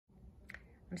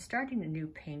I'm starting a new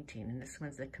painting, and this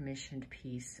one's a commissioned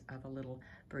piece of a little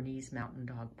Bernese Mountain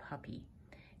Dog puppy.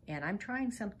 And I'm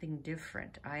trying something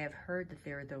different. I have heard that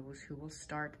there are those who will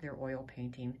start their oil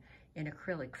painting in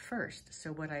acrylic first.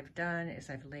 So what I've done is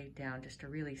I've laid down just a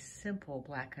really simple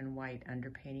black and white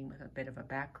underpainting with a bit of a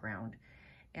background.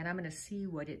 And I'm gonna see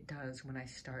what it does when I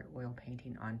start oil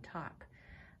painting on top.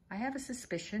 I have a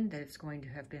suspicion that it's going to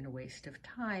have been a waste of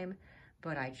time,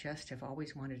 but I just have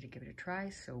always wanted to give it a try,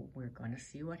 so we're going to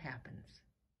see what happens.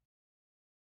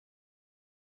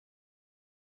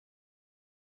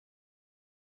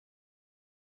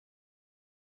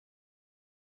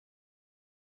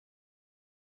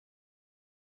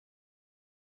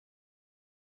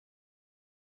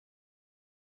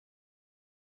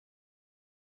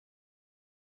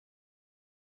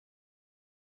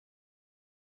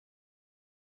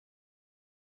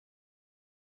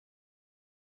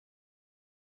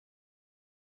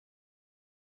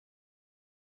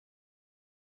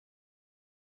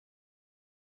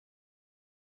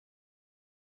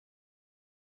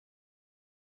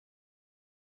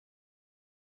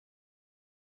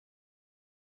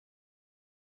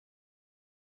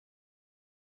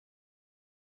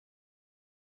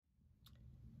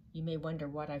 You may wonder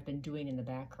what I've been doing in the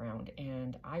background,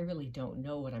 and I really don't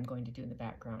know what I'm going to do in the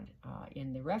background.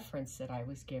 In the reference that I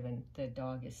was given, the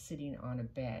dog is sitting on a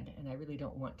bed, and I really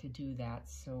don't want to do that,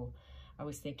 so I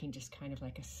was thinking just kind of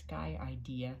like a sky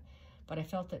idea, but I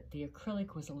felt that the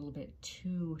acrylic was a little bit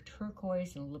too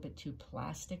turquoise and a little bit too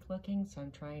plastic looking, so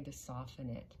I'm trying to soften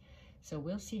it. So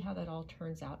we'll see how that all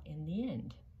turns out in the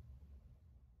end.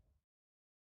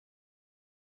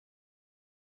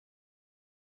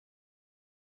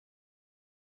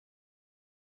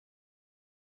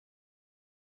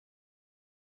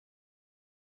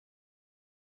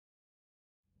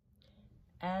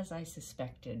 As I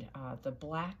suspected, the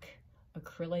black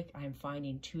acrylic I'm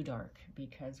finding too dark,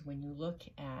 because when you look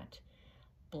at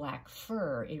black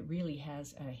fur, it really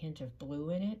has a hint of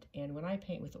blue in it. And when I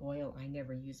paint with oil, I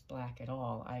never use black at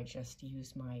all. I just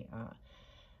use my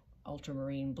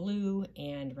ultramarine blue,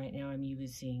 and right now I'm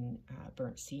using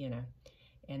burnt sienna,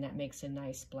 and that makes a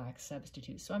nice black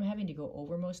substitute. So I'm having to go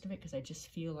over most of it because I just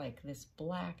feel like this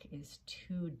black is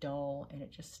too dull and it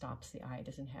just stops the eye. It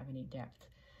doesn't have any depth.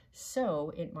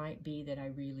 So it might be that I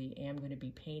really am going to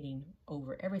be painting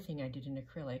over everything I did in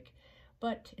acrylic,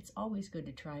 but it's always good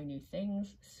to try new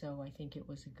things, so I think it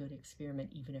was a good experiment,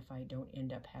 even if I don't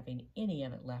end up having any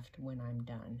of it left when I'm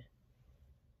done.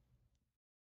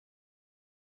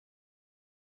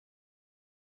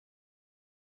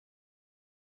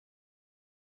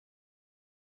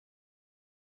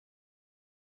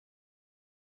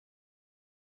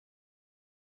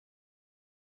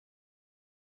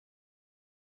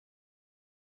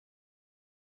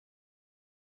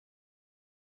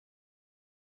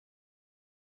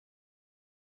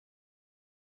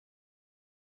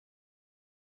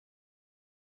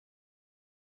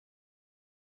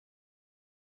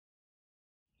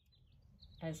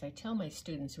 As I tell my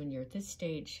students, when you're at this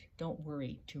stage, don't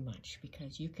worry too much,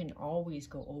 because you can always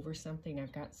go over something.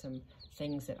 I've got some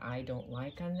things that I don't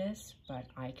like on this, but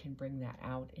I can bring that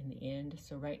out in the end.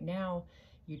 So right now,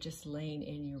 you're just laying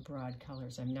in your broad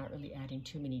colors. I'm not really adding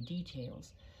too many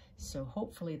details. So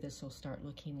hopefully this will start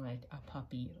looking like a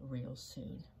puppy real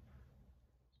soon.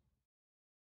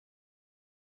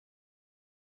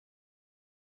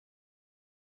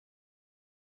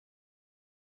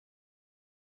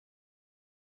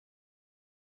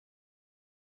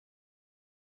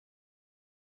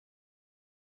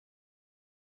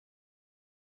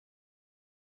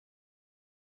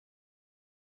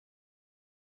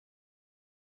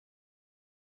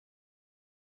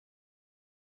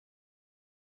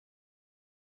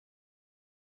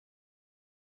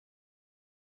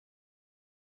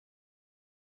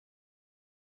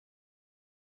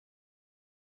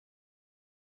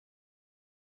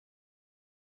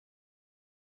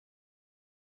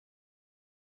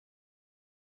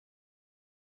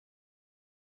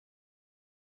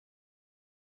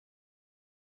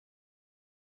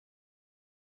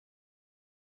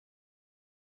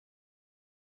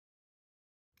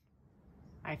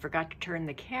 I forgot to turn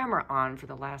the camera on for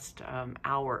the last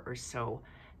hour or so.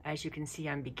 As you can see,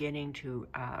 I'm beginning to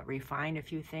refine a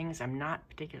few things. I'm not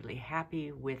particularly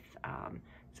happy with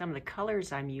some of the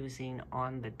colors I'm using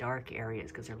on the dark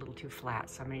areas because they're a little too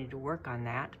flat, so I'm gonna need to work on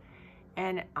that.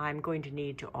 And I'm going to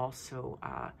need to also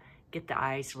get the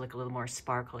eyes to look a little more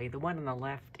sparkly. The one on the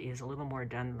left is a little more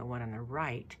done than the one on the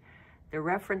right. The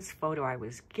reference photo I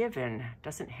was given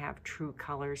doesn't have true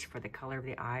colors for the color of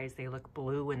the eyes. They look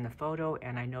blue in the photo,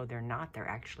 and I know they're not. They're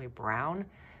actually brown.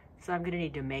 So I'm going to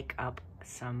need to make up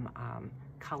some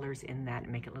colors in that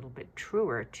and make it a little bit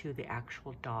truer to the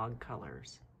actual dog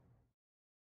colors.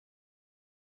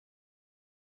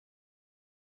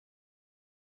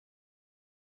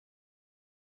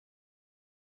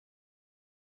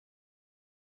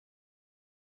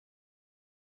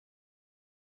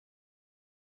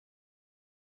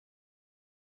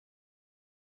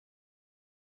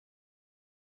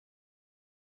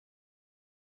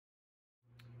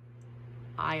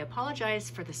 I apologize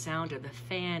for the sound of the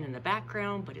fan in the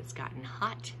background, but it's gotten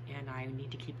hot and I need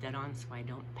to keep that on so I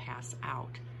don't pass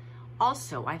out.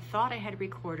 Also, I thought I had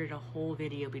recorded a whole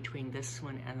video between this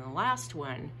one and the last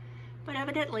one, but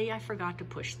evidently I forgot to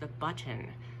push the button.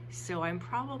 So I'm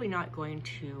probably not going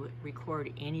to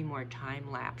record any more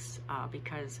time lapse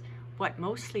because what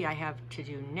mostly I have to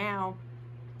do now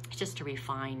is just to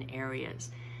refine areas.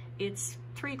 It's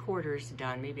 3/4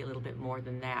 done, maybe a little bit more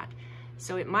than that.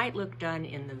 So it might look done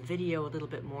in the video a little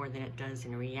bit more than it does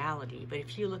in reality, but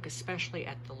if you look especially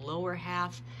at the lower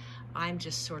half, I'm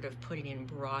just sort of putting in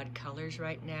broad colors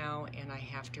right now, and I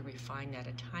have to refine that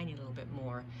a tiny little bit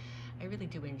more. I really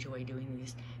do enjoy doing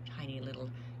these tiny little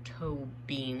toe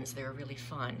beans. They're really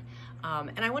fun.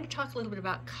 And I want to talk a little bit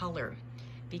about color,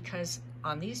 because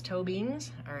on these toe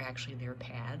beans, or actually they're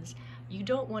pads, you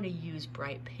don't want to use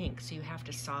bright pink, so you have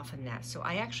to soften that. So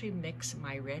I actually mix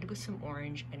my red with some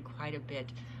orange and quite a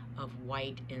bit of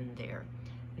white in there.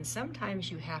 And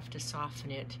sometimes you have to soften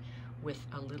it with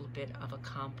a little bit of a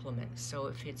complement. So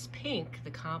if it's pink,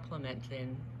 the complement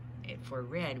then for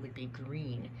red would be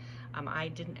green. I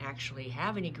didn't actually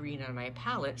have any green on my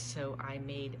palette, so I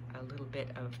made a little bit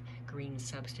of green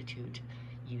substitute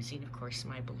using, of course,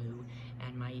 my blue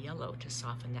and my yellow to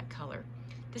soften that color.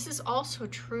 This is also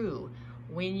true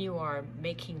when you are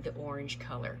making the orange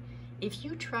color. If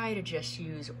you try to just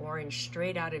use orange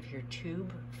straight out of your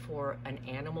tube for an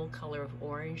animal color of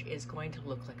orange, it's going to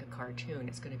look like a cartoon.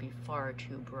 It's going to be far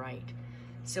too bright.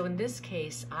 So in this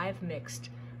case, I've mixed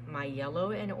my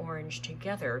yellow and orange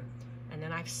together, and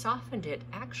then I've softened it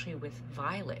actually with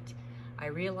violet. I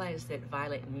realize that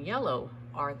violet and yellow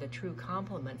are the true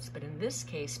complements, but in this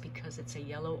case, because it's a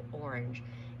yellow-orange,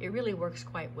 it really works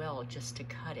quite well just to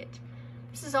cut it.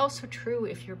 This is also true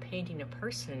if you're painting a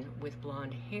person with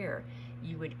blonde hair.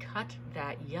 You would cut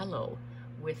that yellow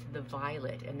with the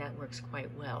violet, and that works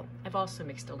quite well. I've also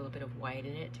mixed a little bit of white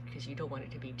in it because you don't want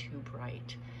it to be too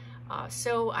bright.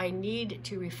 So I need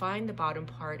to refine the bottom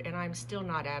part, and I'm still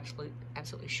not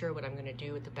absolutely sure what I'm going to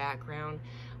do with the background.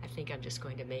 I think I'm just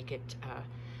going to make it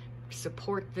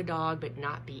support the dog but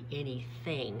not be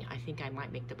anything. I think I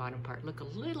might make the bottom part look a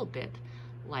little bit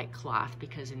like cloth,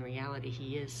 because in reality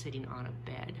he is sitting on a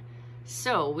bed.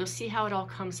 So we'll see how it all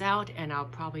comes out, and I'll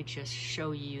probably just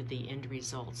show you the end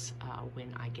results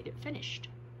when I get it finished.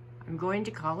 I'm going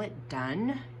to call it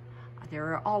done.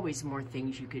 There are always more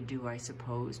things you could do, I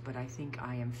suppose, but I think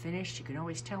I am finished. You can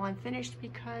always tell I'm finished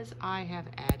because I have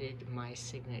added my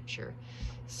signature.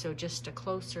 So just a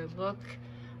closer look.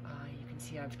 You can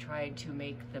see I've tried to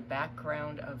make the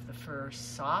background of the fur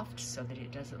soft so that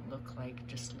it doesn't look like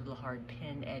just little hard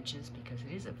pin edges, because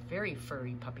it is a very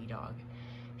furry puppy dog.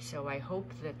 So I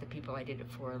hope that the people I did it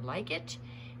for like it,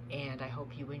 and I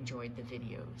hope you enjoyed the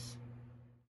videos.